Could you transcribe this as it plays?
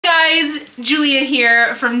guys, Julia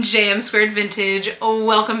here from JM Squared Vintage.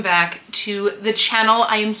 Welcome back to the channel.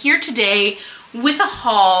 I am here today with a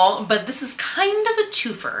haul, but this is kind of a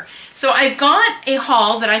twofer. So I've got a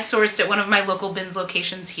haul that I sourced at one of my local bins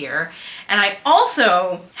locations here, and I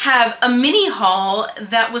also have a mini haul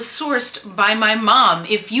that was sourced by my mom.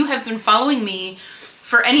 If you have been following me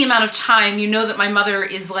for any amount of time, you know that my mother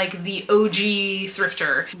is like the OG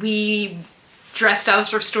thrifter. We dressed out of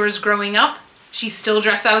thrift stores growing up. She's still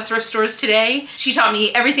dressed out of thrift stores today. She taught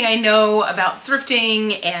me everything I know about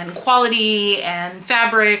thrifting and quality and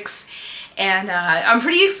fabrics, and I'm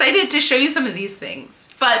pretty excited to show you some of these things.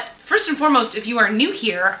 But first and foremost, if you are new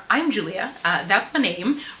here, I'm Julia. That's my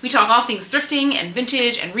name. We talk all things thrifting and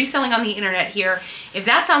vintage and reselling on the internet here. If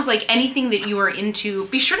that sounds like anything that you are into,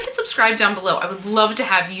 be sure to hit subscribe down below. I would love to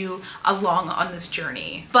have you along on this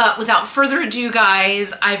journey. But without further ado,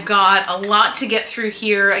 guys, I've got a lot to get through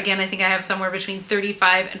here. Again, I think I have somewhere between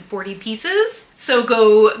 35 and 40 pieces. So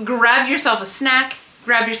go grab yourself a snack,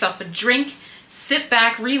 grab yourself a drink, sit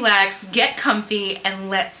back, relax, get comfy, and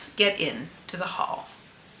let's get into the haul.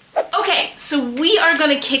 Okay, so we are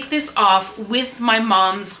gonna kick this off with my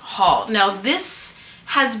mom's haul. Now this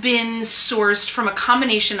has been sourced from a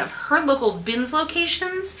combination of her local bins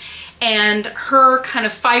locations and her kind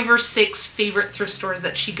of 5 or 6 favorite thrift stores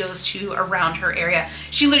that she goes to around her area.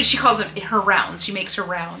 She calls them her rounds. She makes her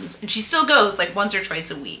rounds, and she still goes like once or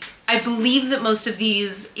twice a week. I believe that most of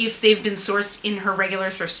these, if they've been sourced in her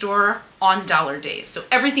regular thrift store, on dollar days. So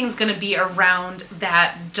everything's gonna be around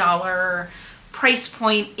that dollar price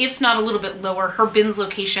point, if not a little bit lower. Her bins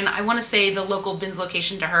location, I wanna say the local bins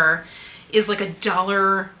location to her is like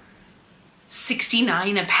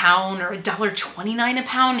 $1.69 a pound or $1.29 a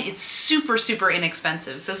pound. It's super, super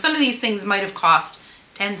inexpensive. So some of these things might have cost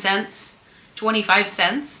 10 cents, 25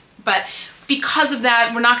 cents, but because of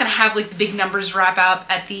that, we're not gonna have like the big numbers wrap up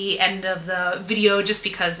at the end of the video just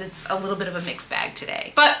because it's a little bit of a mixed bag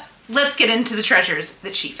today. But let's get into the treasures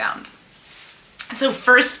that she found. So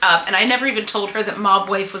first up, and I never even told her that Mob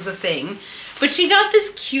Wife was a thing, but she got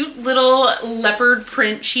this cute little leopard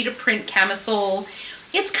print, cheetah print camisole.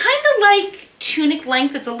 It's kind of like tunic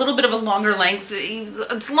length. It's a little bit of a longer length.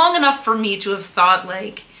 It's long enough for me to have thought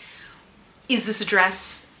like, is this a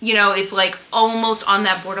dress? You know, it's like almost on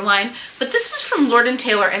that borderline. But this is from Lord &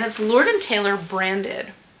 Taylor, and it's Lord & Taylor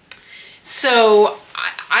branded. So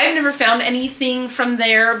I've never found anything from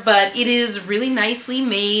there, but it is really nicely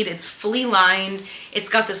made. It's fully lined. It's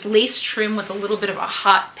got this lace trim with a little bit of a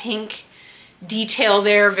hot pink detail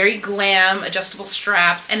there, very glam, adjustable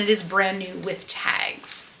straps, and it is brand new with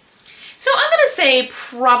tags. So I'm gonna say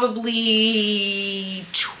probably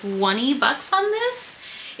 20 bucks on this.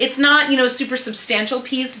 It's not, you know, a super substantial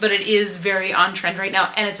piece, but it is very on trend right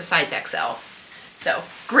now, and it's a size XL. So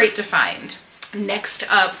great to find. Next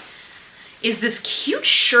up is this cute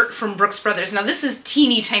shirt from Brooks Brothers. Now this is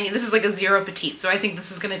teeny tiny. This is like a 0 petite, so I think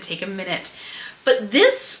this is gonna take a minute. But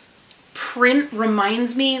this print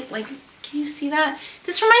reminds me, like, can you see that?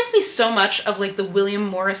 This reminds me so much of like the William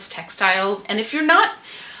Morris textiles. And if you're not,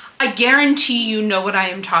 I guarantee you know what I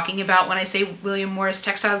am talking about when I say William Morris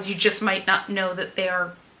textiles. You just might not know that they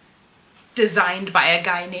are designed by a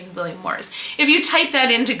guy named William Morris. If you type that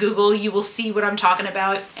into Google, you will see what I'm talking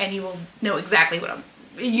about, and you will know exactly what I'm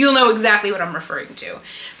referring to.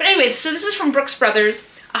 But anyway, so this is from Brooks Brothers,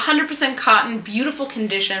 100% cotton, beautiful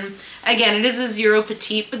condition. Again, it is a 0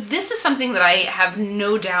 petite, but this is something that I have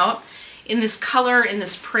no doubt in this color, in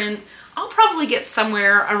this print, I'll probably get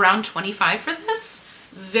somewhere around 25 for this.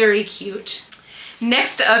 Very cute.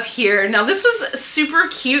 Next up here, now this was super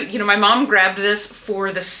cute. You know, my mom grabbed this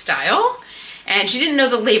for the style, and she didn't know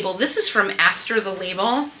the label. This is from Astor the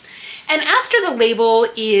Label. And Astor the Label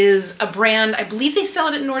is a brand, I believe they sell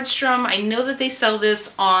it at Nordstrom. I know that they sell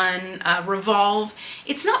this on Revolve.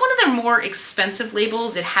 It's not one of their more expensive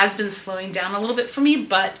labels. It has been slowing down a little bit for me,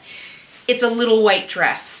 but it's a little white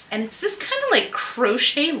dress. And it's this kind of like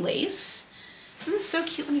crochet lace. And it's so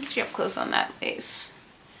cute. Let me get you up close on that lace.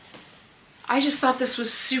 I just thought this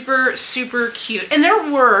was super, super cute. And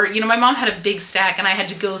there were, you know, my mom had a big stack, and I had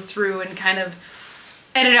to go through and kind of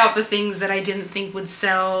edit out the things that I didn't think would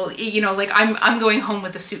sell. You know, like I'm going home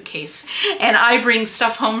with a suitcase, and I bring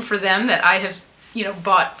stuff home for them that I have, you know,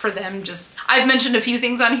 bought for them. Just, I've mentioned a few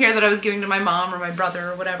things on here that I was giving to my mom or my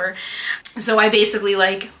brother or whatever. So I basically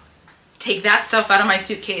like take that stuff out of my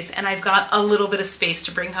suitcase, and I've got a little bit of space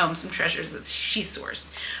to bring home some treasures that she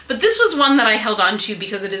sourced. But this was one that I held on to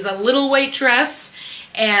because it is a little white dress,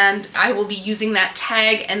 and I will be using that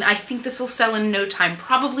tag, and I think this will sell in no time,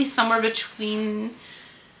 probably somewhere between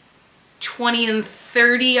 20 and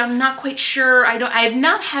 30. I'm not quite sure. I have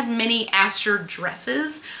not had many Aster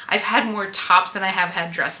dresses. I've had more tops than I have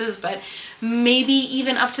had dresses, but maybe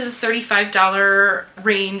even up to the $35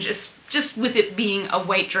 range, just with it being a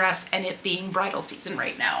white dress and it being bridal season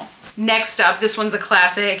right now. Next up, this one's a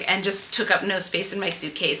classic and just took up no space in my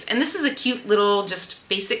suitcase. And this is a cute little, just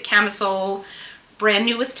basic camisole, brand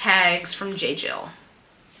new with tags from J. Jill.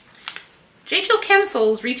 J. Jill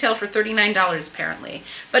camisoles retail for $39 apparently,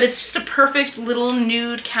 but it's just a perfect little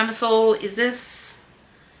nude camisole. Is this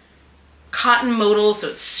cotton modal? So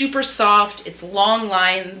it's super soft, it's long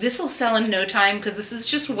line. This will sell in no time because this is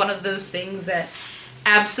just one of those things that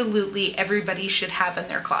absolutely everybody should have in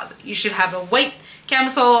their closet. You should have a white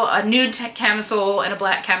camisole, a nude camisole, and a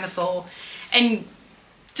black camisole, and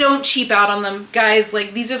don't cheap out on them, guys.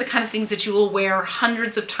 Like, these are the kind of things that you will wear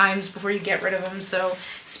hundreds of times before you get rid of them, so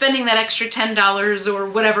spending that extra $10 or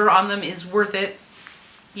whatever on them is worth it.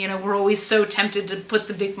 You know, we're always so tempted to put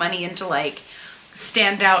the big money into like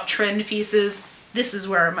standout trend pieces. This is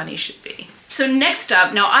where our money should be. So next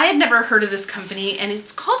up, now I had never heard of this company, and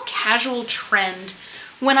it's called Casual Trend.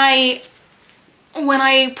 When I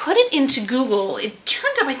put it into Google, it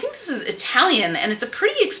turned up, I think this is Italian, and it's a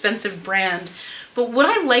pretty expensive brand. But what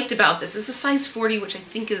I liked about this is a size 40, which I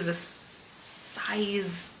think is a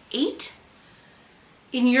size 8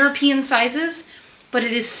 in European sizes, but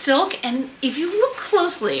it is silk. And if you look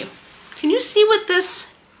closely, can you see what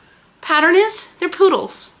this pattern is? They're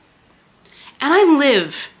poodles. And I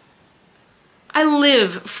live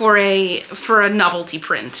for a novelty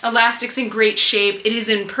print. Elastic's in great shape. It is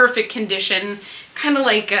in perfect condition, kind of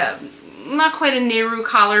like a, not quite a Nehru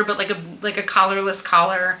collar, but like a collarless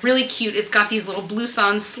collar. Really cute. It's got these little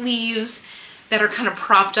blouson sleeves that are kind of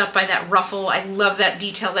propped up by that ruffle. I love that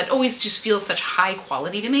detail. That always just feels such high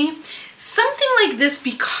quality to me. Something like this,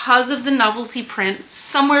 because of the novelty print,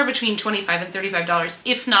 somewhere between $25 and $35,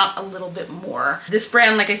 if not a little bit more. This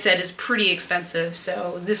brand, like I said, is pretty expensive,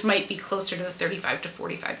 so this might be closer to the $35 to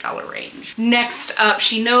 $45 range. Next up,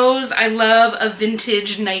 she knows I love a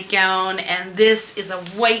vintage nightgown, and this is a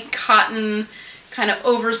white cotton, kind of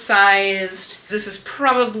oversized. This is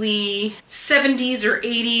probably 70s or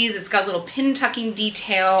 80s. It's got little pin tucking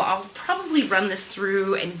detail. I'll probably run this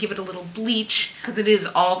through and give it a little bleach because it is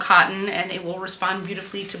all cotton and it will respond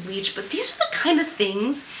beautifully to bleach. But these are the kind of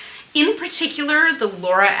things, in particular the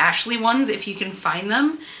Laura Ashley ones, if you can find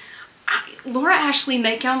them. Laura Ashley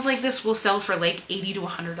nightgowns like this will sell for like $80 to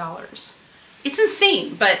 $100. It's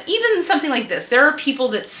insane, but even something like this, there are people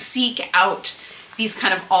that seek out these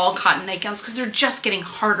kind of all cotton nightgowns because they're just getting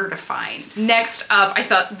harder to find. Next up, I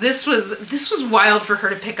thought this was wild for her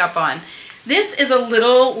to pick up on. This is a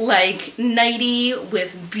little like nightie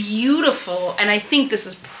with beautiful, and I think this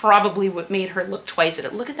is probably what made her look twice at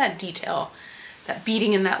it. Look at that detail, that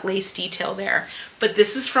beading and that lace detail there. But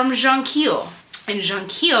this is from Jonquil, and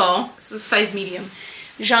Jonquil, this is size medium.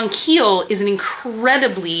 Jonquil is an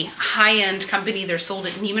incredibly high-end company. They're sold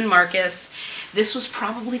at Neiman Marcus. This was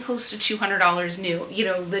probably close to $200 new. You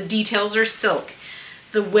know, the details are silk.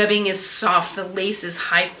 The webbing is soft. The lace is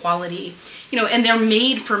high quality. You know, and they're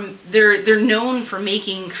made from, they're known for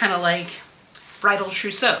making kind of like bridal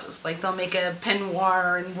trousseaux. Like they'll make a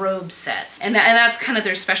peignoir and robe set. And that's kind of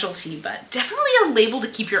their specialty, but definitely a label to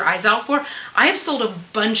keep your eyes out for. I have sold a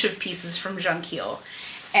bunch of pieces from Jonquil,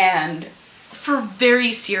 and for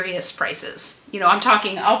very serious prices. You know, I'm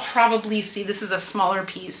talking, I'll probably see, this is a smaller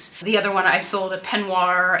piece. The other one, I've sold a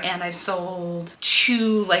peignoir and I've sold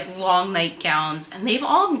 2 like long nightgowns, and they've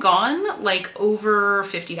all gone like over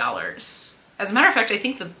 $50. As a matter of fact, I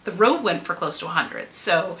think the robe went for close to $100.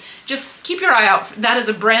 So just keep your eye out. That is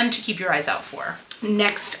a brand to keep your eyes out for.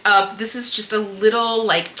 Next up, this is just a little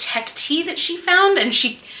like tech tee that she found, and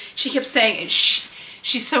she kept saying,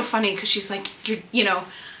 she's so funny because she's like, you know,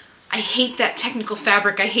 I hate that technical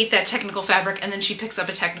fabric, I hate that technical fabric, and then she picks up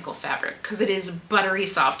a technical fabric because it is buttery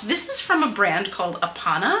soft. This is from a brand called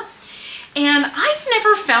Apana, and I've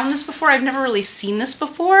never found this before. I've never really seen this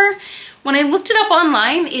before. When I looked it up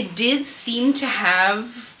online, it did seem to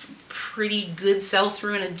have pretty good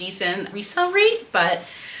sell-through and a decent resale rate, but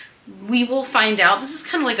we will find out. This is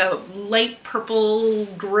kind of like a light purple,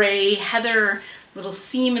 gray, heather little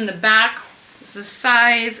seam in the back. This is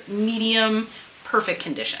size medium, perfect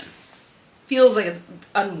condition. Feels like it's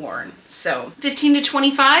unworn. So 15 to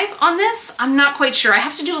 25 on this. I'm not quite sure. I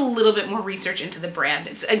have to do a little bit more research into the brand.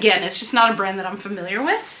 It's just not a brand that I'm familiar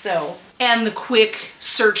with. So, and the quick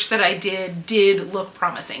search that I did look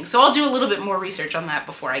promising. So I'll do a little bit more research on that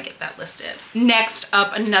before I get that listed. Next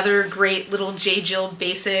up, another great little J. Jill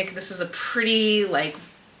basic. This is a pretty like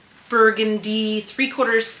burgundy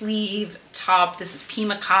 3/4 sleeve top. This is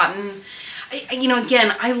Pima cotton. you know,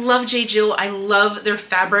 again, I love J. Jill. I love their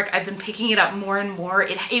fabric. I've been picking it up more and more.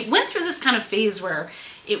 It went through this kind of phase where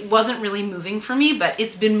it wasn't really moving for me, but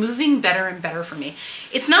it's been moving better and better for me.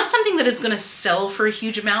 It's not something that is going to sell for a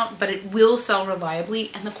huge amount, but it will sell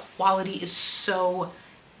reliably, and the quality is so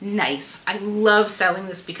nice. I love selling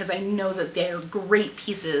this because I know that they're great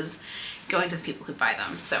pieces going to the people who buy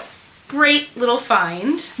them. So great little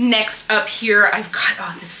find. Next up here, I've got,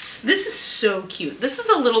 oh, this is so cute. This is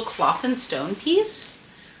a little cloth and stone piece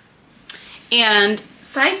and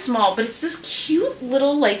size small, but it's this cute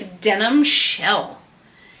little like denim shell.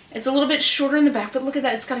 It's a little bit shorter in the back, but look at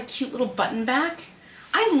that. It's got a cute little button back.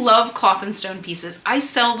 I love cloth and stone pieces. I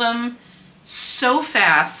sell them so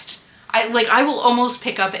fast. I will almost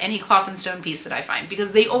pick up any cloth and stone piece that I find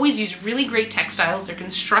because they always use really great textiles. Their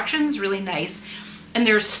construction's really nice. And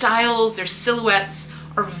their styles, their silhouettes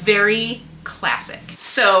are very classic.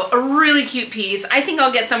 So a really cute piece. I think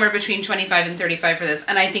I'll get somewhere between 25 and 35 for this,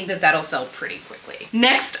 and I think that that'll sell pretty quickly.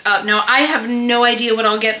 Next up, now I have no idea what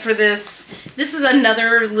I'll get for this. This is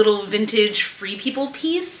another little vintage Free People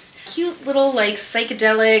piece. Cute little like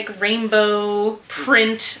psychedelic rainbow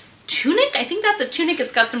print tunic. I think that's a tunic.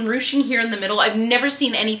 It's got some ruching here in the middle. I've never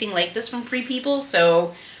seen anything like this from Free People,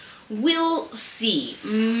 so we'll see.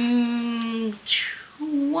 20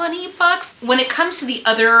 bucks. When it comes to the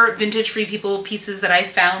other vintage Free People pieces that I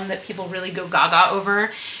found that people really go gaga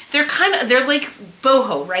over, they're like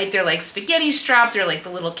boho, right? They're like spaghetti strap, they're like the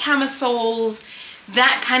little camisoles,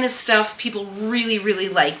 that kind of stuff people really, really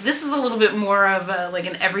like. This is a little bit more of a, like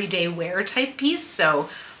an everyday wear type piece, so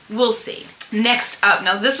we'll see. Next up,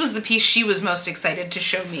 now this was the piece she was most excited to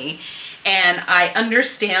show me, and I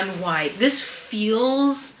understand why. This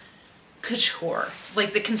feels couture.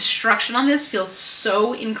 Like the construction on this feels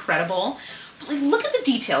so incredible. But like, look at the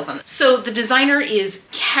details on this. So the designer is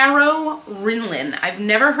Caro Rinlin. I've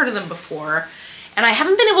never heard of them before, and I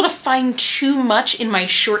haven't been able to find too much in my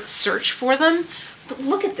short search for them. But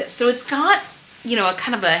look at this. So it's got, you know, a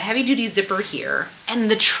kind of a heavy duty zipper here, and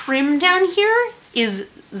the trim down here is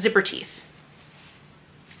zipper teeth.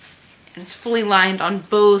 And it's fully lined on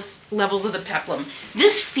both levels of the peplum.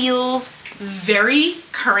 This feels very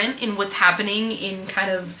current in what's happening in kind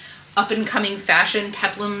of up and coming fashion.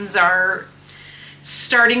 Peplums are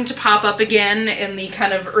starting to pop up again in the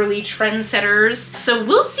kind of early trendsetters. So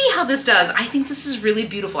we'll see how this does. I think this is really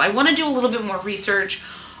beautiful. I want to do a little bit more research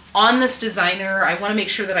on this designer. I want to make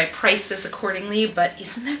sure that I price this accordingly, but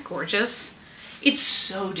isn't that gorgeous? It's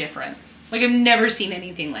so different. Like I've never seen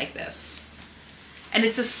anything like this. And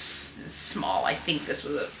it's a small. I think this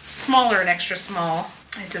was a small or an extra small.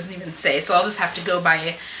 It doesn't even say, so I'll just have to go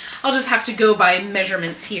by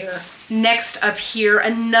measurements here. Next up here,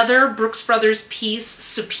 another Brooks Brothers piece,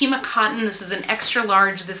 Supima cotton. This is an extra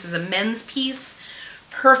large. This is a men's piece.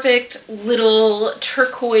 Perfect little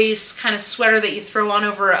turquoise kind of sweater that you throw on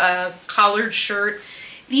over a collared shirt.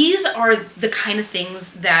 These are the kind of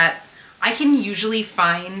things that I can usually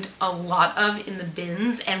find a lot of in the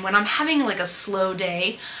bins, and when I'm having like a slow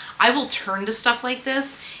day, I will turn to stuff like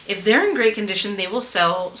this. If they're in great condition, they will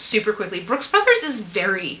sell super quickly. Brooks Brothers is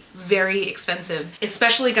very, very expensive,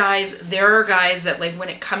 especially guys. There are guys that like when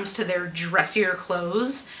it comes to their dressier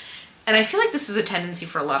clothes, and I feel like this is a tendency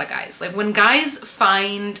for a lot of guys. Like when guys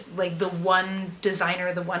find like the one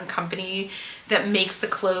designer, the one company that makes the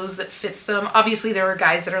clothes that fits them. Obviously there are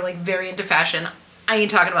guys that are like very into fashion. I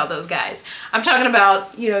ain't talking about those guys. I'm talking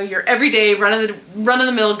about, you know, your everyday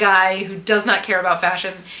run-of-the-mill guy who does not care about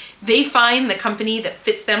fashion. They find the company that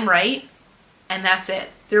fits them right, and that's it.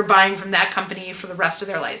 They're buying from that company for the rest of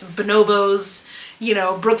their lives. Bonobos, you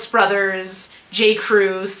know, Brooks Brothers, J.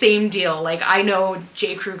 Crew, same deal. Like I know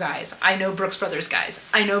J. Crew guys, I know Brooks Brothers guys,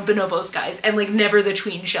 I know Bonobos guys, and like never the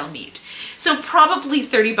twain shall meet. So probably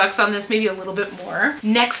 30 bucks on this, maybe a little bit more.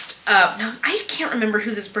 Next up, now I can't remember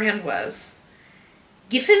who this brand was.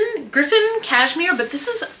 Griffin cashmere, but this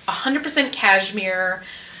is 100% cashmere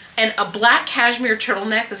and a black cashmere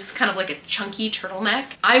turtleneck. This is kind of like a chunky turtleneck.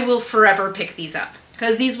 I will forever pick these up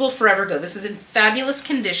because these will forever go. This is in fabulous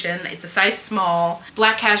condition. It's a size small.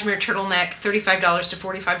 Black cashmere turtleneck, $35 to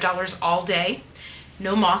 $45 all day.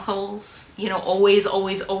 No moth holes. You know, always,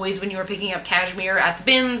 always, always when you are picking up cashmere at the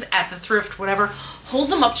bins, at the thrift, whatever, hold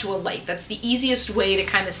them up to a light. That's the easiest way to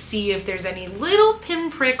kind of see if there's any little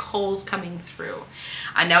pinprick holes coming through.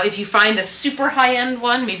 Now, if you find a super high-end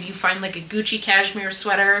one, maybe you find like a Gucci cashmere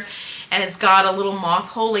sweater and it's got a little moth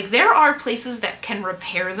hole, like there are places that can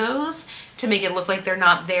repair those to make it look like they're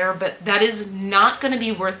not there, but that is not going to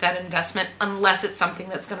be worth that investment unless it's something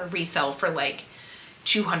that's going to resell for like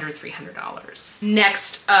 $200, $300.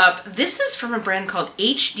 Next up, this is from a brand called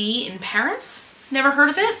HD in Paris. Never heard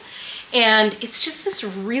of it. And it's just this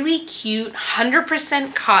really cute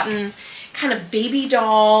 100% cotton kind of baby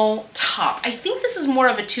doll top. I think this is more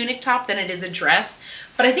of a tunic top than it is a dress,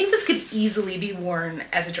 but I think this could easily be worn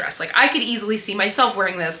as a dress. Like I could easily see myself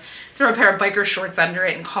wearing this, throw a pair of biker shorts under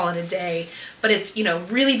it and call it a day. But it's, you know,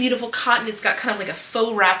 really beautiful cotton. It's got kind of like a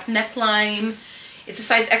faux wrap neckline. It's a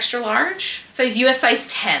size extra large, size US size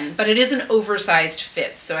 10, but it is an oversized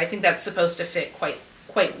fit. So I think that's supposed to fit quite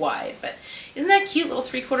wide, but isn't that cute? Little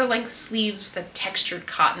 3/4 length sleeves with a textured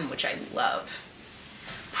cotton, which I love.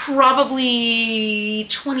 Probably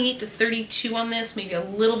 28 to 32 on this, maybe a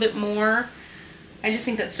little bit more. I just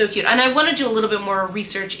think that's so cute. And I want to do a little bit more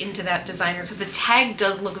research into that designer because the tag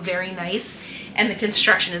does look very nice and the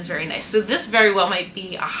construction is very nice. So this very well might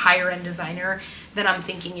be a higher end designer than I'm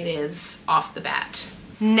thinking it is off the bat.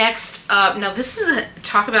 Next up, now this is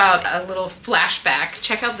talk about a little flashback.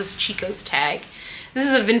 Check out this Chico's tag. This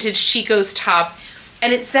is a vintage Chico's top.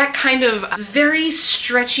 And it's that kind of very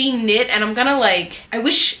stretchy knit, and I'm gonna like, I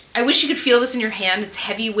wish you could feel this in your hand. It's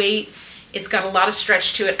heavyweight, it's got a lot of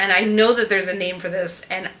stretch to it, and I know that there's a name for this,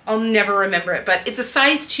 and I'll never remember it, but it's a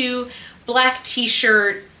size 2, black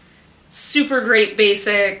t-shirt, super great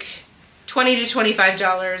basic, $20 to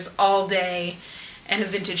 $25 all day, and a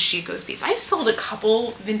vintage Chico's piece. I've sold a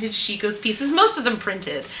couple vintage Chico's pieces, most of them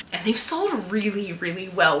printed, and they've sold really, really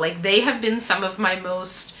well. Like they have been some of my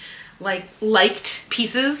most liked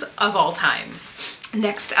pieces of all time.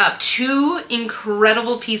 Next up, 2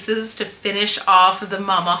 incredible pieces to finish off the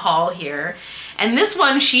mama haul here. And this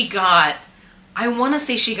one she got, I wanna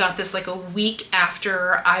say she got this like a week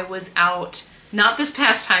after I was out, not this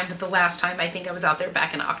past time, but the last time. I think I was out there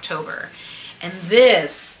back in October. And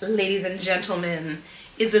this, ladies and gentlemen,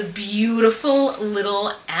 is a beautiful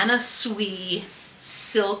little Anna Sui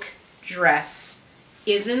silk dress.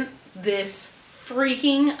 Isn't this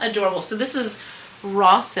freaking adorable? So this is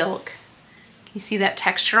raw silk. Can you see that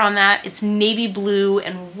texture on that? It's navy blue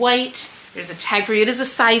and white. There's a tag for you. It is a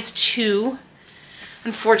size 2,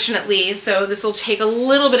 unfortunately, so this will take a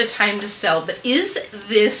little bit of time to sell, but is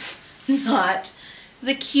this not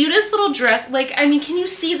the cutest little dress? Like, I mean, can you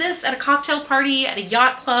see this at a cocktail party, at a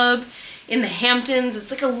yacht club, in the Hamptons?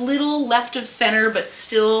 It's like a little left of center, but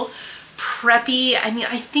still preppy. I mean,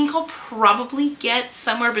 I think I'll probably get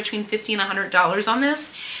somewhere between $50 and $100 on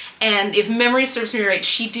this. And if memory serves me right,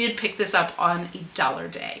 she did pick this up on $1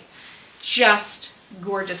 day. Just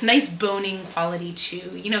gorgeous. Nice boning quality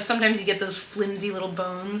too. You know, sometimes you get those flimsy little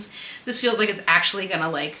bones. This feels like it's actually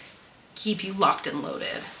gonna like keep you locked and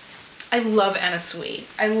loaded. I love Anna Sui.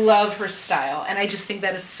 I love her style, and I just think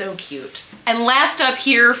that is so cute. And last up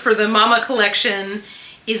here for the Mama collection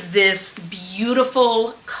is this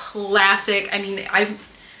beautiful classic. I mean,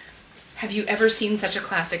 have you ever seen such a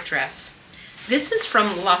classic dress? This is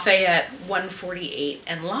from Lafayette 148,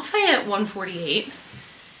 and Lafayette 148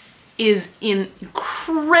 is an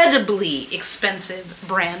incredibly expensive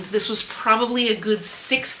brand. This was probably a good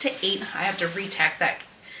 $600 to $800. I have to retack that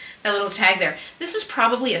little tag there. This is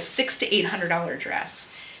probably a $600 to $800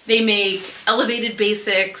 dress. They make elevated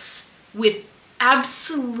basics with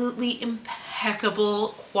absolutely impeccable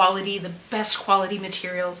quality, the best quality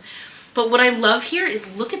materials. But what I love here is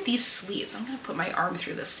look at these sleeves. I'm gonna put my arm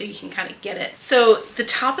through this so you can kind of get it. So the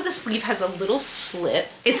top of the sleeve has a little slit.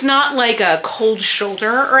 It's not like a cold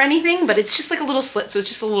shoulder or anything, but it's just like a little slit. So it's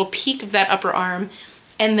just a little peak of that upper arm,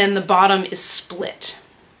 and then the bottom is split.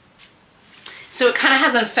 So it kind of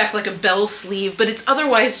has an effect like a bell sleeve, but it's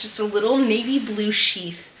otherwise just a little navy blue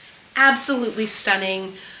sheath. Absolutely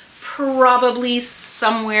stunning. Probably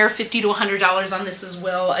somewhere $50 to $100 on this as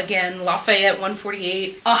well. Again, Lafayette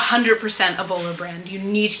 148, 100% a Bolo brand. You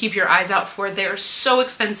need to keep your eyes out for it. They are so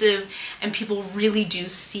expensive, and people really do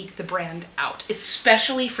seek the brand out,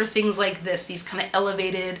 especially for things like this, these kind of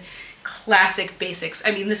elevated classic basics.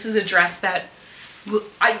 I mean, this is a dress that,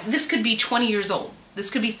 this could be 20 years old. This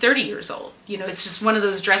could be 30 years old. You know, it's just one of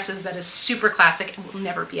those dresses that is super classic and will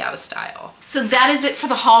never be out of style. So that is it for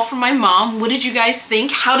the haul from my mom. What did you guys think?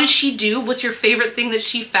 How did she do? What's your favorite thing that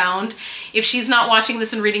she found? If she's not watching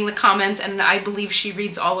this and reading the comments, and I believe she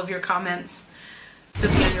reads all of your comments, so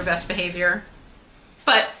be on your best behavior.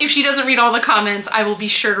 But if she doesn't read all the comments, I will be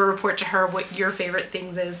sure to report to her what your favorite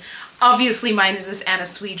things is. Obviously mine is this Anna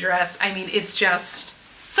Sui dress. I mean, it's just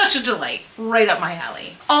such a delight, right up my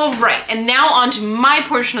alley. All right, and now on to my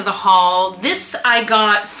portion of the haul. This I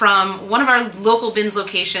got from one of our local bins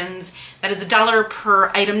locations that is $1 per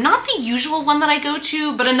item. Not the usual one that I go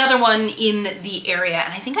to, but another one in the area.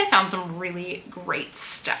 And I think I found some really great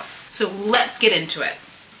stuff. So let's get into it.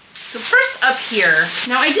 So first up here,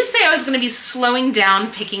 now I did say I was gonna be slowing down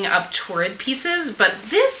picking up Torrid pieces, but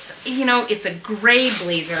this, you know, it's a gray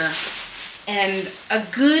blazer, and a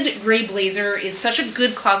good gray blazer is such a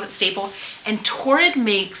good closet staple, and Torrid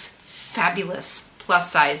makes fabulous plus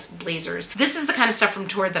size blazers. This is the kind of stuff from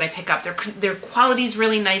Torrid that I pick up. Their quality's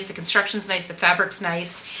really nice, the construction's nice, the fabric's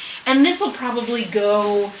nice, and this will probably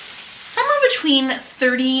go somewhere between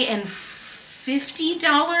 $30 and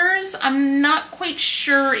 $50. I'm not quite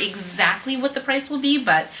sure exactly what the price will be,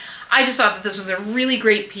 but I just thought that this was a really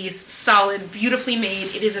great piece, solid, beautifully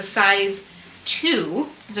made. It is a size 2,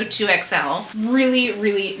 so 2XL. Really,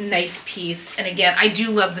 really nice piece. And again, I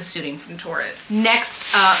do love the suiting from Torrid.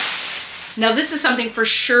 Next up, now this is something for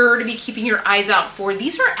sure to be keeping your eyes out for.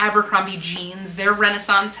 These are Abercrombie jeans. Their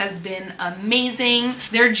renaissance has been amazing.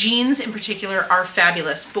 Their jeans in particular are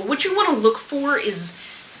fabulous, but what you want to look for is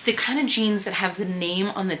the kind of jeans that have the name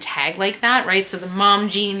on the tag like that, right? So the mom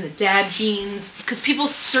jean, the dad jeans, because people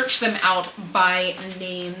search them out by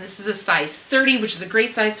name. This is a size 30, which is a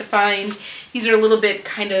great size to find. These are a little bit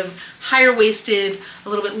kind of higher waisted, a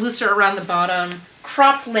little bit looser around the bottom,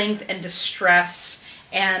 cropped length and distress,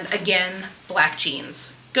 and again, black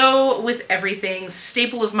jeans. Go with everything,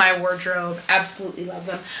 staple of my wardrobe, absolutely love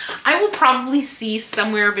them. I will probably see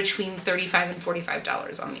somewhere between $35 and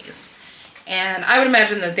 $45 on these. And I would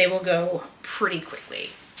imagine that they will go pretty quickly.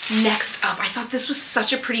 Next up, I thought this was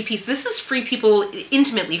such a pretty piece. This is Free People,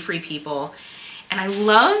 Intimately Free People. And I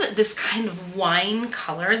love this kind of wine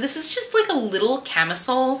color. This is just like a little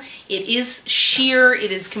camisole. It is sheer,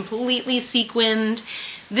 it is completely sequined.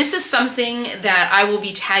 This is something that I will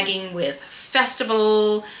be tagging with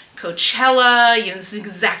festival, Coachella, you know, this is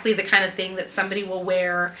exactly the kind of thing that somebody will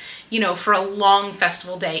wear, you know, for a long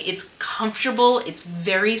festival day. It's comfortable, it's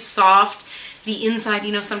very soft. The inside,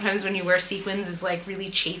 you know, sometimes when you wear sequins is like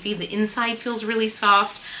really chafy. The inside feels really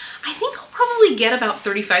soft. I think I'll probably get about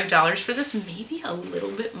 $35 for this, maybe a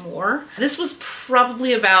little bit more. This was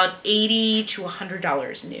probably about $80 to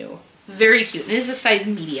 $100 new. Very cute, and it is a size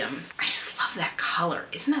medium. I just love that color.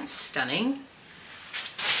 Isn't that stunning?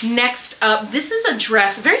 Next up, this is a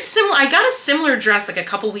dress, very similar. I got a similar dress like a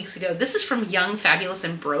couple weeks ago. This is from Young, Fabulous,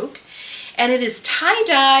 and Broke. And it is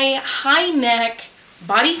tie-dye, high neck,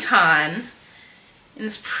 bodycon, in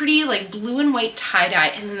this pretty like blue and white tie-dye.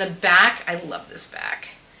 And then the back, I love this back,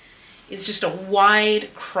 is just a wide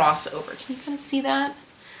crossover. Can you kind of see that?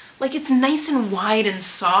 Like it's nice and wide and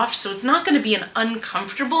soft, so it's not gonna be an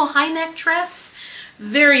uncomfortable high neck dress.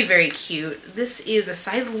 Very, very cute. This is a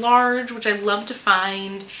size large, which I love to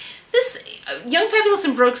find. This Young, Fabulous,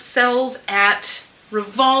 and Broke sells at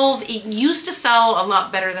Revolve. It used to sell a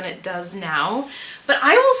lot better than it does now, but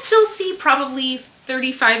I will still see probably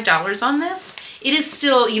 $35 on this. It is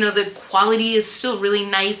still, you know, the quality is still really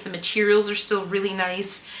nice. The materials are still really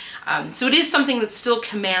nice. So it is something that still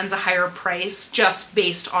commands a higher price just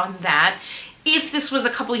based on that. If this was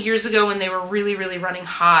a couple years ago when they were really, really running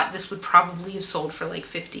hot, this would probably have sold for like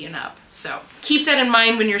 50 and up. So keep that in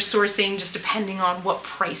mind when you're sourcing, just depending on what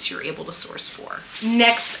price you're able to source for.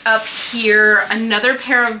 Next up here, another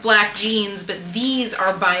pair of black jeans, but these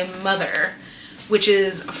are by Mother, which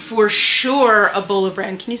is for sure a Bolo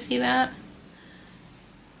brand. Can you see that?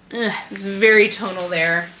 It's very tonal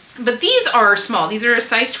there. But these are small. These are a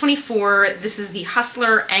size 24. This is the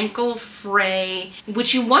Hustler Ankle Fray,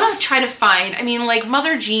 which you want to try to find. I mean, like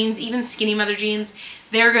Mother jeans, even skinny Mother jeans,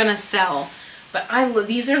 they're gonna sell. But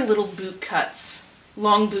these are little boot cuts,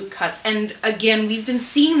 long boot cuts. And again, we've been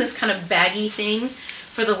seeing this kind of baggy thing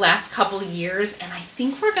for the last couple years, and I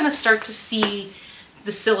think we're gonna start to see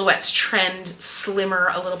the silhouettes trend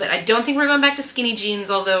slimmer a little bit. I don't think we're going back to skinny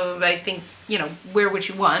jeans, although I think, you know, wear what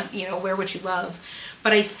you want, you know, wear what you love.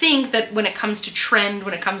 But I think that when it comes to trend,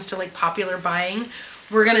 when it comes to like popular buying,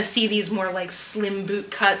 we're gonna see these more like slim boot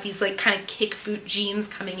cut, these like kind of kick boot jeans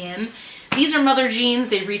coming in. These are Mother jeans.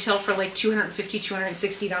 They retail for like $250,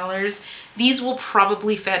 $260. These will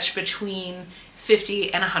probably fetch between $50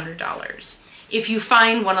 and $100. If you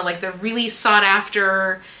find one of like the really sought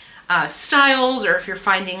after styles, or if you're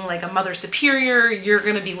finding like a Mother Superior, you're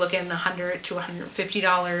gonna be looking $100 to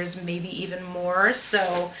 $150, maybe even more.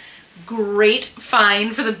 So great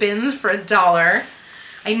find for the bins for $1.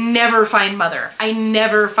 I never find Mother. I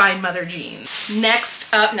never find Mother jeans.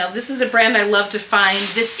 Next up, now this is a brand I love to find.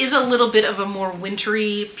 This is a little bit of a more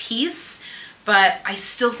wintry piece, but I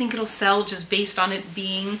still think it'll sell just based on it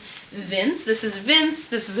being Vince. This is Vince.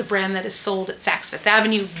 This is a brand that is sold at Saks Fifth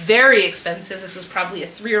Avenue. Very expensive. This is probably a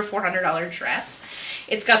 $300 or $400 dress.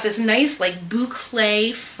 It's got this nice like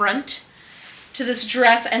boucle front to this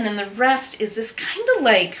dress, and then the rest is this kind of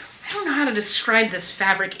like, I don't know how to describe this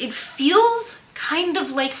fabric. It feels kind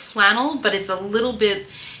of like flannel, but it's a little bit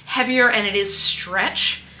heavier and it is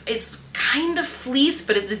stretch. It's kind of fleece,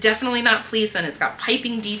 but it's definitely not fleece. Then it's got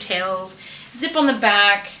piping details, zip on the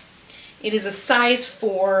back. It is a size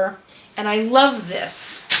 4, and I love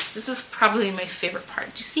this. This is probably my favorite part.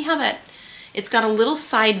 Do you see how that, it's got a little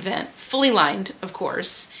side vent, fully lined, of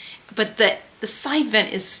course, but the side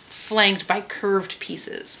vent is flanked by curved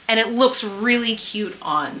pieces, and it looks really cute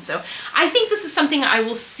on. So I think this is something I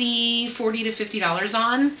will see $40 to $50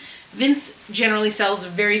 on. Vince generally sells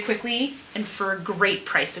very quickly and for a great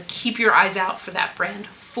price, so keep your eyes out for that brand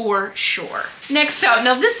for sure. Next up,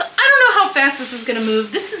 now this, I don't know how fast this is gonna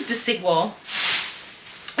move. This is Desigual.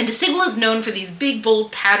 And Desigual is known for these big,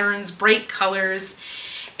 bold patterns, bright colors.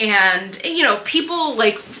 And, you know, people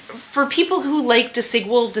like, for people who like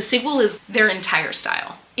Desigual, Desigual is their entire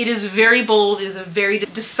style. It is very bold, it is a very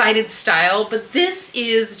decided style, but this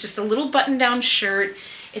is just a little button-down shirt.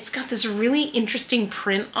 It's got this really interesting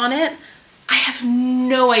print on it. I have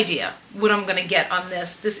no idea what I'm gonna get on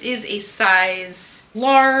this. This is a size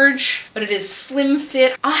large, but it is slim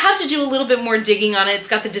fit. I'll have to do a little bit more digging on it. It's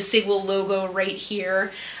got the Desigual logo right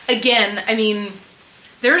here. Again, I mean,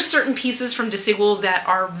 there are certain pieces from Desigual that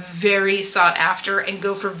are very sought after and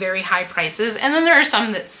go for very high prices, and then there are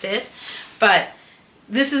some that sit, but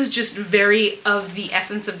this is just very of the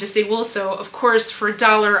essence of Desigual. So of course, for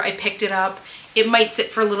 $1, I picked it up. It might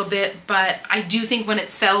sit for a little bit, but I do think when it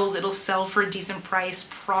sells, it'll sell for a decent price,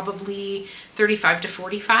 probably $35 to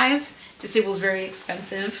 $45. Desigual is very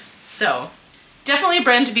expensive. So definitely a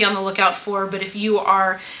brand to be on the lookout for, but if you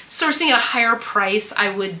are sourcing at a higher price,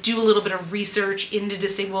 I would do a little bit of research into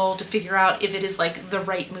Desigual to figure out if it is like the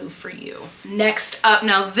right move for you. Next up,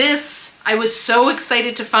 now this, I was so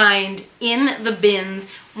excited to find in the bins,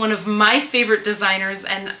 one of my favorite designers,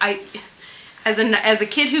 and as a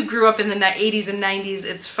kid who grew up in the 80s and 90s,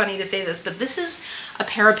 it's funny to say this, but this is a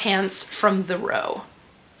pair of pants from The Row.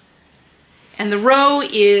 And The Row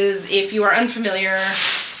is, if you are unfamiliar,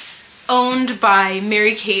 owned by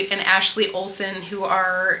Mary-Kate and Ashley Olsen, who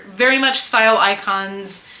are very much style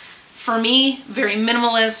icons. For me, very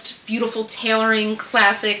minimalist, beautiful tailoring,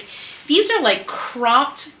 classic. These are like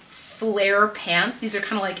cropped flare pants. These are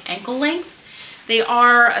kind of like ankle length. They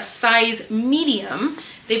are a size medium.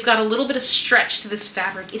 They've got a little bit of stretch to this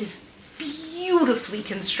fabric. It is beautifully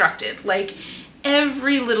constructed, like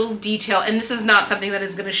every little detail. And this is not something that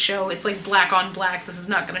is gonna show, it's like black on black. This is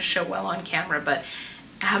not gonna show well on camera, but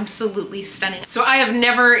absolutely stunning. So I have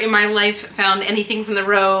never in my life found anything from The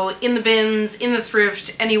Row in the bins, in the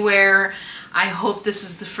thrift, anywhere. I hope this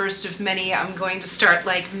is the first of many. I'm going to start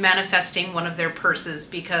like manifesting one of their purses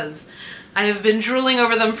because I have been drooling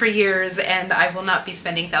over them for years and I will not be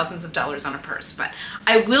spending thousands of dollars on a purse, but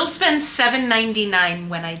I will spend $7.99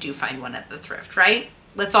 when I do find one at the thrift, right?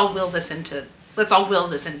 Let's all will this into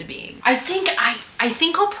being. I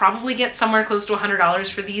think I'll probably get somewhere close to $100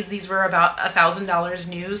 for these. These were about $1,000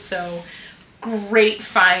 new, so great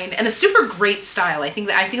find and a super great style. I think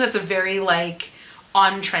that's a very like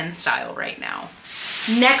on trend style right now.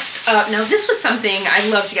 Next up, now this was something I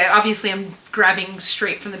love to get. Obviously I'm grabbing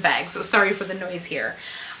straight from the bag, so sorry for the noise here.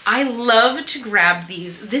 I love to grab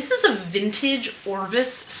these. This is a vintage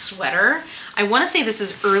Orvis sweater. I want to say this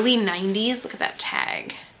is early 90s. Look at that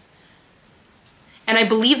tag. And I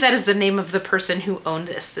believe that is the name of the person who owned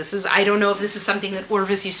this. I don't know if this is something that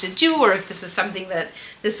Orvis used to do or if this is something that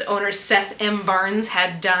this owner, Seth M. Barnes,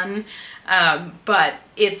 had done. But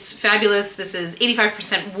it's fabulous. This is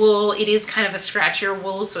 85% wool. It is kind of a scratchier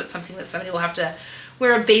wool, so it's something that somebody will have to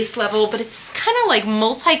wear a base level, but it's kind of like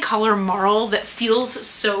multicolor marl that feels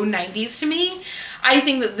so 90s to me. I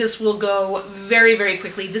think that this will go very, very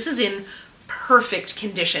quickly. This is in perfect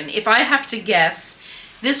condition. If I have to guess,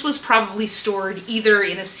 this was probably stored either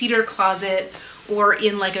in a cedar closet or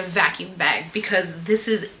in like a vacuum bag because this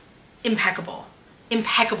is impeccable.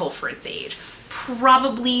 Impeccable for its age.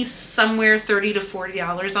 Probably somewhere $30 to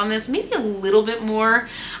 $40 on this, maybe a little bit more.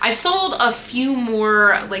 I've sold a few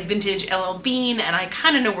more like vintage LL Bean and I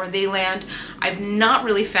kind of know where they land. I've not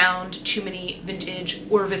really found too many vintage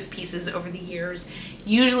Orvis pieces over the years.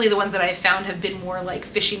 Usually the ones that I've found have been more like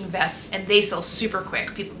fishing vests and they sell super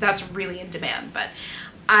quick. That's really in demand, but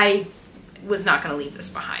I was not going to leave this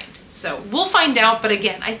behind. So we'll find out, but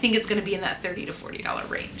again, I think it's going to be in that $30 to $40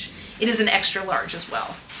 range. It is an extra large as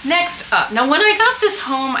well. Next up, now when I got this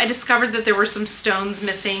home, I discovered that there were some stones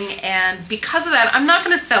missing, and because of that, I'm not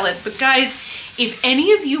going to sell it, but guys, if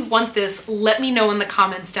any of you want this, let me know in the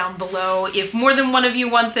comments down below. If more than one of you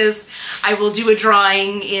want this, I will do a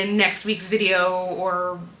drawing in next week's video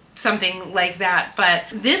or something like that. But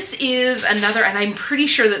this is another, and I'm pretty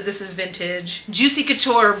sure that this is vintage, Juicy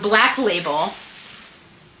Couture Black Label.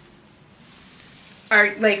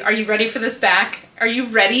 Are you ready for this back? Are you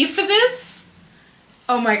ready for this?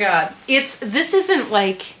 Oh my God. This isn't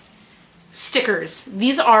like stickers.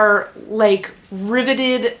 These are like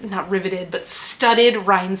not riveted, but studded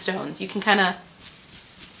rhinestones. You can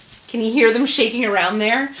can you hear them shaking around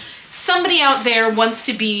there? Somebody out there wants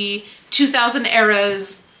to be 2000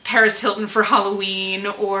 era's Paris Hilton for Halloween,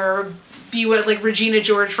 or be what like Regina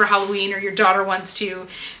George for Halloween, or your daughter wants to.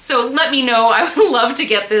 So let me know. I would love to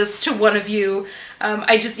get this to one of you.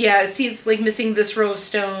 See it's like missing this row of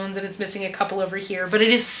stones and it's missing a couple over here, but it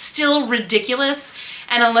is still ridiculous.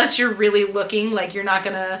 And unless you're really looking, like you're not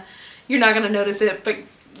gonna notice it, but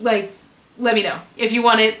like, let me know. If you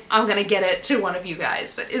want it, I'm gonna get it to one of you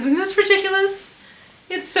guys. But isn't this ridiculous?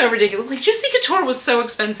 It's so ridiculous. Like Juicy Couture was so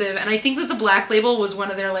expensive, and I think that the Black Label was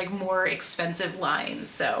one of their like more expensive lines.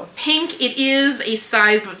 So pink, it is a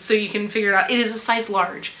size, but so you can figure it out, it is a size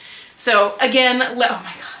large. So again, oh my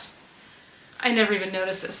God, I never even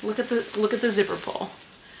noticed this. Look at the zipper pull.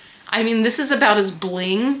 I mean, this is about as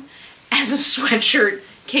bling as a sweatshirt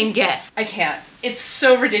can get. I can't. It's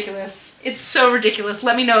so ridiculous. It's so ridiculous.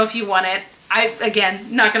 Let me know if you want it.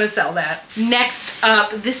 Again, not gonna sell that. Next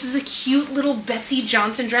up, this is a cute little Betsy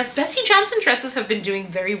Johnson dress. Betsy Johnson dresses have been doing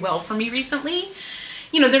very well for me recently.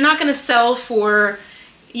 You know, they're not gonna sell for,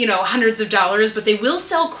 you know, hundreds of dollars, but they will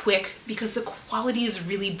sell quick because the quality is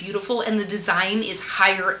really beautiful and the design is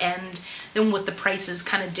higher end than what the prices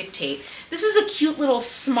kind of dictate. This is a cute little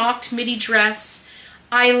smocked midi dress,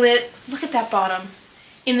 eyelet. Look at that bottom.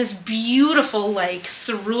 In this beautiful like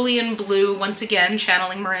cerulean blue, once again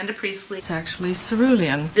channeling Miranda Priestley. It's actually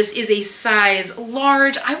cerulean. This is a size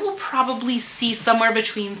large. I will probably see somewhere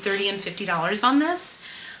between $30 and $50 on this.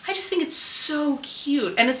 I just think it's so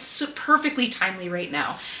cute, and it's so perfectly timely right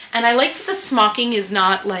now. And I like that the smocking is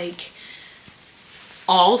not like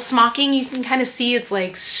all smocking. You can kind of see it's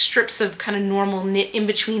like strips of kind of normal knit in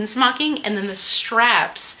between smocking, and then the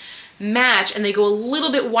straps match and they go a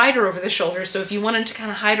little bit wider over the shoulder. So if you wanted to kind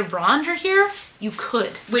of hide a bra under here, you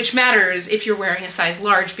could, which matters if you're wearing a size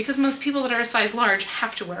large, because most people that are a size large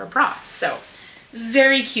have to wear a bra. So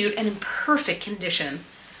very cute and in perfect condition.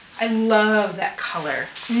 I love that color.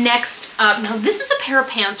 Next up, now this is a pair of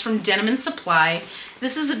pants from Denim & Supply.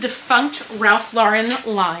 This is a defunct Ralph Lauren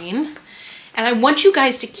line, and I want you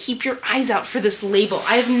guys to keep your eyes out for this label.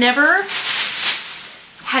 I have never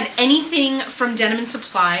had anything from Denim &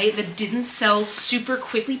 Supply that didn't sell super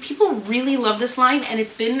quickly. People really love this line, and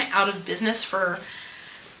it's been out of business for,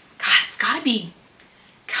 God, it's gotta be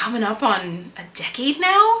coming up on a decade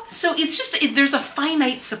now. So it's just, there's a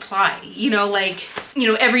finite supply, you know, like, you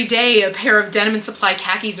know, every day a pair of Denim & Supply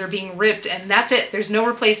khakis are being ripped, and that's it. There's no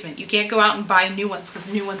replacement. You can't go out and buy new ones because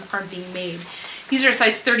new ones aren't being made. These are a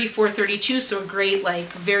size 34, 32, so a great, like,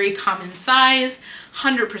 very common size.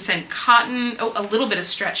 100% cotton. Oh, a little bit of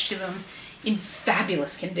stretch to them. In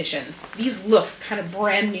fabulous condition. These look kind of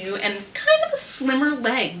brand new and kind of a slimmer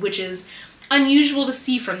leg, which is unusual to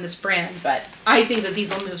see from this brand, but I think that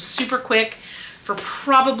these will move super quick for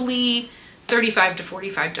probably $35 to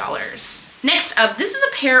 $45. Next up, this is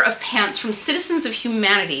a pair of pants from Citizens of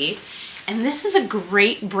Humanity. And this is a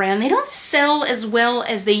great brand. They don't sell as well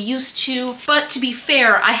as they used to, but to be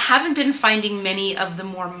fair, I haven't been finding many of the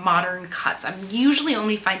more modern cuts. I'm usually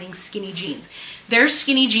only finding skinny jeans. Their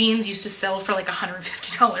skinny jeans used to sell for like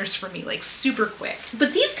 $150 for me, like super quick.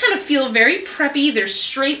 But these kind of feel very preppy. They're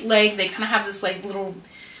straight leg. They kind of have this like little,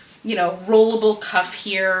 you know, rollable cuff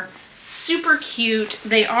here. Super cute.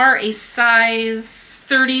 They are a size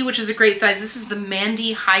 30, which is a great size. This is the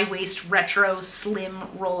Mandy high waist retro slim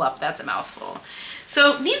roll up. That's a mouthful.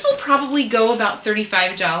 So these will probably go about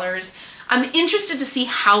 $35. I'm interested to see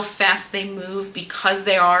how fast they move because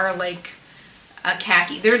they are like a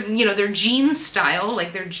khaki. They're, you know, they're jean style,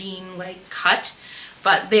 like they're jean like cut,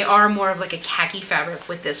 but they are more of like a khaki fabric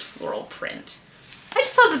with this floral print. I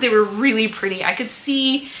just thought that they were really pretty. I could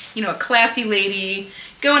see, you know, a classy lady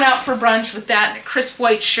going out for brunch with that crisp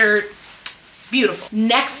white shirt. Beautiful.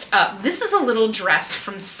 Next up, this is a little dress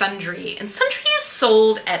from Sundry, and Sundry is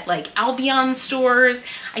sold at like Albion stores.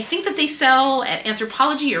 I think that they sell at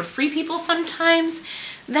Anthropologie or Free People sometimes.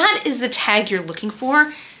 That is the tag you're looking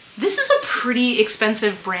for. This is a pretty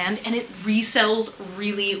expensive brand and it resells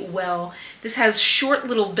really well. This has short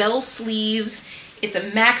little bell sleeves. It's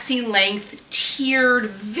a maxi length, tiered,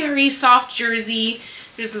 very soft jersey.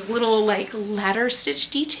 There's this little like ladder stitch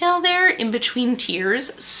detail there in between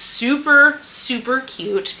tiers. Super, super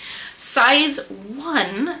cute. Size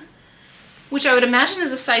 1, which I would imagine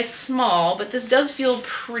is a size small, but this does feel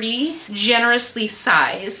pretty generously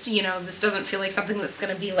sized. You know, this doesn't feel like something that's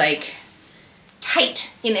gonna be like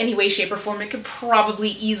tight in any way, shape, or form. It could probably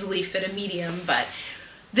easily fit a medium, but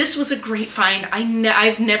this was a great find.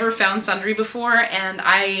 I've never found Sundry before, and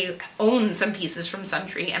I own some pieces from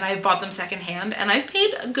Sundry, and I've bought them secondhand, and I've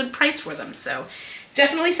paid a good price for them, so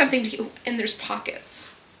definitely something to... And there's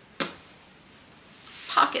pockets.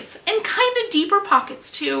 Pockets, and kind of deeper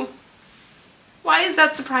pockets too. Why is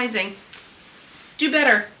that surprising? Do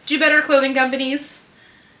better. Do better, clothing companies.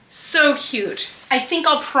 So cute. I think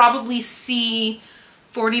I'll probably see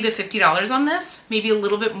 $40 to $50 on this, maybe a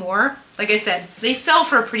little bit more. Like I said, they sell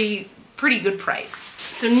for a pretty good price.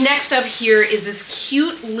 So next up here is this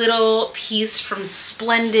cute little piece from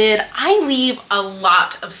Splendid. I leave a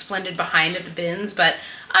lot of Splendid behind at the bins, but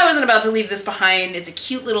I wasn't about to leave this behind. It's a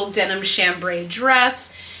cute little denim chambray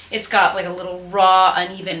dress. It's got like a little raw,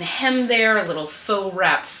 uneven hem there, a little faux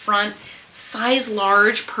wrap front, size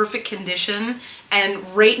large, perfect condition.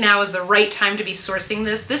 And right now is the right time to be sourcing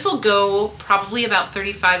this. This will go probably about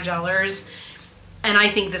 $35, and I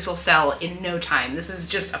think this will sell in no time. This is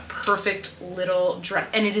just a perfect little dress,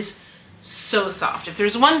 and it is so soft. If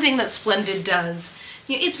there's one thing that Splendid does,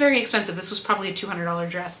 it's very expensive. This was probably a $200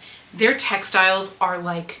 dress. Their textiles are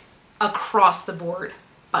like across the board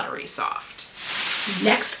buttery soft.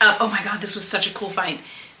 Next up, oh my God, this was such a cool find.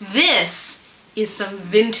 This is some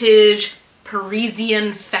vintage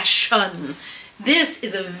Parisian fashion. This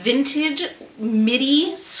is a vintage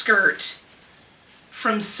midi skirt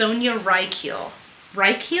from Sonia Rykiel.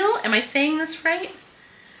 Rykiel? Am I saying this right?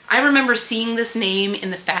 I remember seeing this name in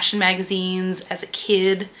the fashion magazines as a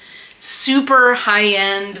kid. Super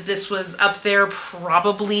high-end. This was up there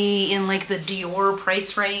probably in like the Dior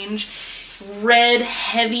price range. Red,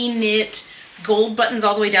 heavy knit, gold buttons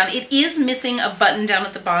all the way down. It is missing a button down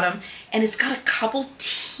at the bottom, and it's got a couple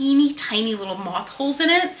teeny tiny little moth holes in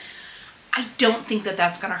it. I don't think that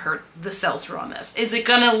that's gonna hurt the sell-through on this. Is it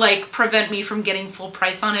gonna like prevent me from getting full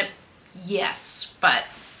price on it? Yes, but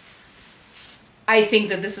I think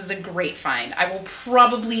that this is a great find. I will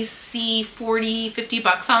probably see 40, 50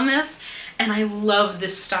 bucks on this, and I love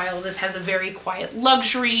this style. This has a very quiet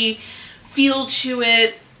luxury feel to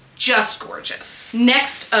it. Just gorgeous.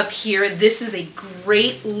 Next up here, this is a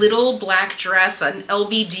great little black dress, an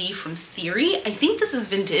LBD from Theory. I think this is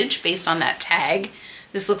vintage based on that tag.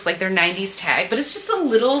 This looks like their 90s tag, but it's just a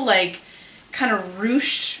little like kind of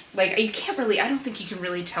ruched, like you can't really, I don't think you can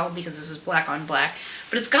really tell because this is black on black,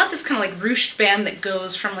 but it's got this kind of like ruched band that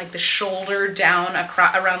goes from like the shoulder down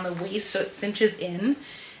across, around the waist, so it cinches in.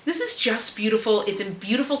 This is just beautiful. It's in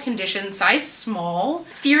beautiful condition, size small.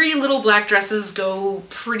 Theory little black dresses go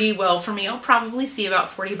pretty well for me. I'll probably see about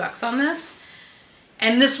 40 bucks on this.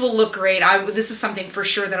 And this will look great. This is something for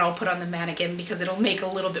sure that I'll put on the mannequin because it'll make a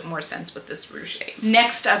little bit more sense with this ruche.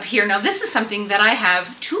 Next up here, now this is something that I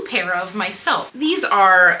have 2 pair of myself. These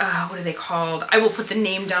are, what are they called? I will put the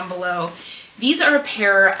name down below. These are a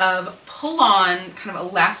pair of pull-on kind of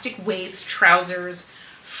elastic waist trousers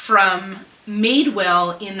from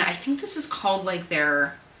Madewell in, I think this is called like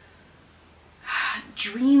their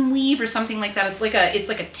Dream Weave or something like that. It's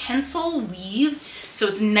like a tencel weave, so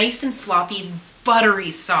it's nice and floppy, buttery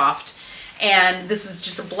soft, and this is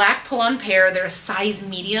just a black pull-on pair. They're a size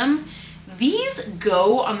medium. These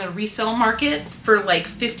go on the resale market for like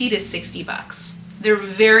 50 to 60 bucks. They're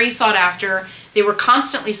very sought after. They were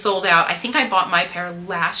constantly sold out. I think I bought my pair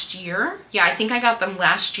last year. Yeah, I think I got them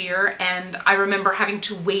last year, and I remember having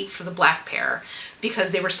to wait for the black pair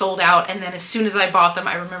because they were sold out, and then as soon as I bought them,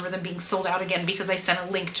 I remember them being sold out again because I sent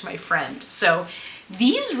a link to my friend. So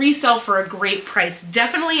these resell for a great price.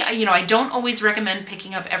 Definitely, you know, I don't always recommend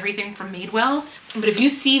picking up everything from Madewell, but if you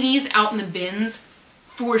see these out in the bins,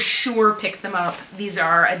 for sure pick them up. These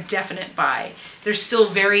are a definite buy. They're still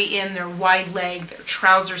very in, they're wide leg, they're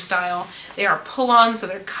trouser style. They are pull-on, so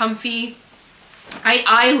they're comfy.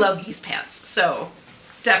 I love these pants, so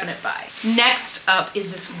definite buy. Next up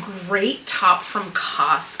is this great top from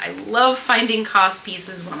COS. I love finding COS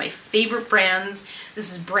pieces, one of my favorite brands.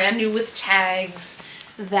 This is brand new with tags.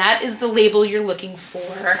 That is the label you're looking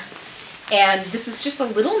for. And this is just a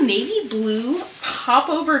little navy blue pop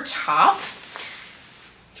over top.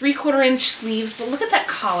 3/4 inch sleeves, but look at that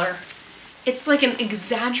collar. It's like an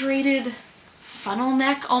exaggerated funnel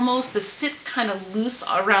neck almost. This sits kind of loose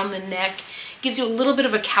around the neck. Gives you a little bit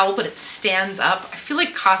of a cowl, but it stands up. I feel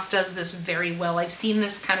like COS does this very well. I've seen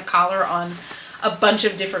this kind of collar on a bunch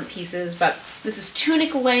of different pieces, but this is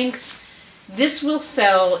tunic length. This will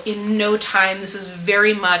sell in no time. This is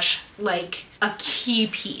very much like a key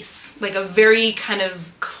piece, like a very kind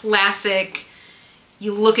of classic,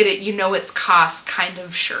 you look at it, you know it's COS kind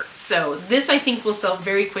of shirt. So this I think will sell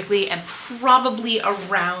very quickly and probably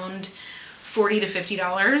around $40 to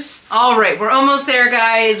 $50. All right, we're almost there,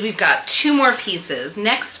 guys. We've got 2 more pieces.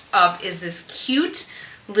 Next up is this cute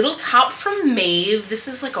little top from Maeve. This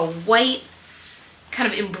is like a white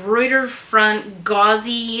kind of embroidered front,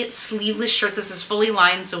 gauzy, sleeveless shirt. This is fully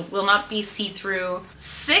lined, so it will not be see-through.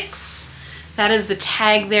 6. That is the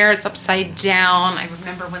tag there. It's upside down. I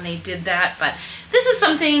remember when they did that, but this is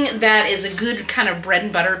something that is a good kind of bread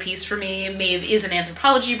and butter piece for me. Maeve is an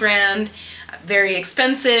Anthropologie brand, very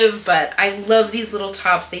expensive, but I love these little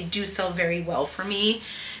tops. They do sell very well for me.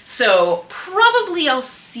 So probably I'll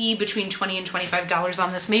see between $20 and $25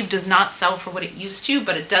 on this. Maeve does not sell for what it used to,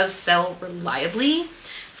 but it does sell reliably.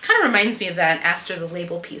 This kind of reminds me of that Aster the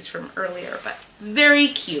Label piece from earlier, but very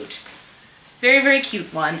cute. Very, very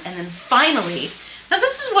cute one. And then finally, now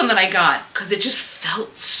this is one that I got because it just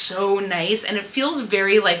felt so nice and it feels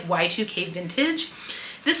very like Y2K vintage.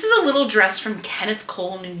 This is a little dress from Kenneth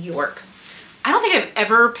Cole, New York. I don't think I've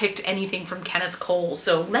ever picked anything from Kenneth Cole,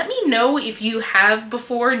 so let me know if you have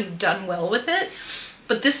before and you've done well with it.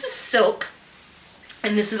 But this is silk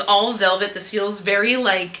and this is all velvet. This feels very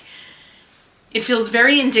like, it feels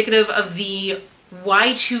very indicative of the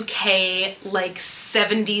Y2K like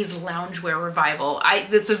 70s loungewear revival.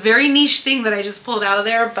 It's a very niche thing that I just pulled out of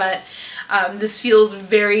there, but this feels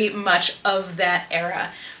very much of that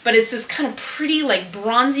era. But it's this kind of pretty like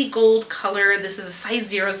bronzy gold color. This is a size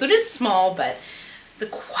 0, so it is small, but the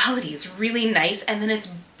quality is really nice. And then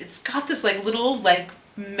it's got this like little like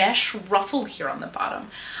mesh ruffle here on the bottom.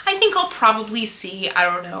 I think I'll probably see, I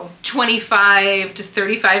don't know, $25 to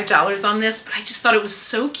 $35 on this, but I just thought it was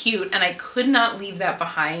so cute and I could not leave that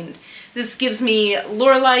behind. This gives me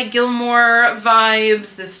Lorelai Gilmore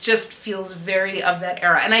vibes. This just feels very of that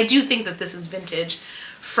era. And I do think that this is vintage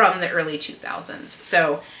from the early 2000s.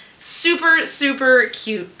 So super, super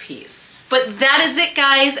cute piece. But that is it,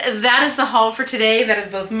 guys. That is the haul for today. That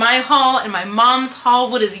is both my haul and my mom's haul.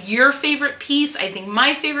 What is your favorite piece? I think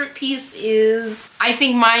my favorite piece is, I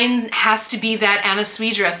think mine has to be that Anna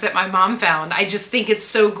Sui dress that my mom found. I just think it's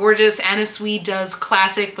so gorgeous. Anna Sui does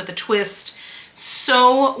classic with a twist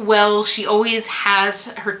so well. She always has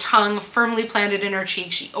her tongue firmly planted in her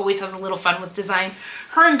cheek. She always has a little fun with design.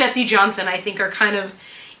 Her and Betsy Johnson, I think, are kind of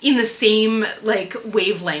in the same like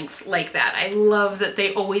wavelength like that. I love that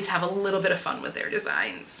they always have a little bit of fun with their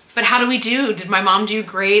designs. But how do we do? Did my mom do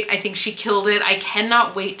great? I think she killed it. I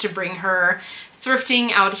cannot wait to bring her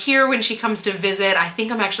thrifting out here when she comes to visit. I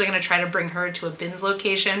think I'm actually gonna try to bring her to a bins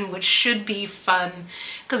location, which should be fun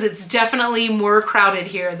because it's definitely more crowded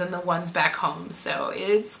here than the ones back home. So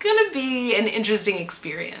it's gonna be an interesting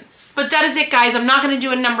experience. But that is it, guys. I'm not gonna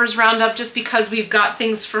do a numbers roundup just because we've got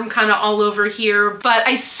things from kind of all over here, but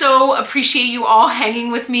I so appreciate you all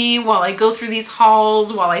hanging with me while I go through these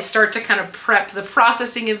hauls, while I start to kind of prep the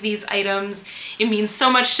processing of these items. It means so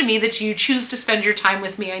much to me that you choose to spend your time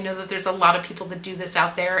with me. I know that there's a lot of people that do this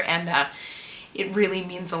out there, and it really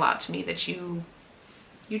means a lot to me that you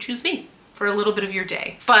choose me for a little bit of your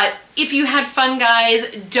day. But if you had fun, guys,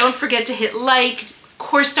 don't forget to hit like. Of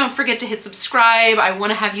course, don't forget to hit subscribe. I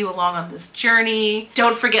want to have you along on this journey.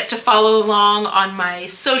 Don't forget to follow along on my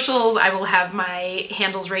socials. I will have my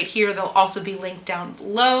handles right here. They'll also be linked down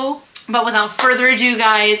below. But without further ado,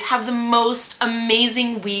 guys, have the most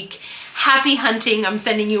amazing week. Happy hunting. I'm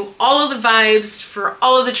sending you all of the vibes for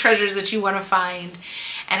all of the treasures that you want to find,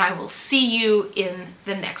 and I will see you in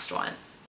the next one.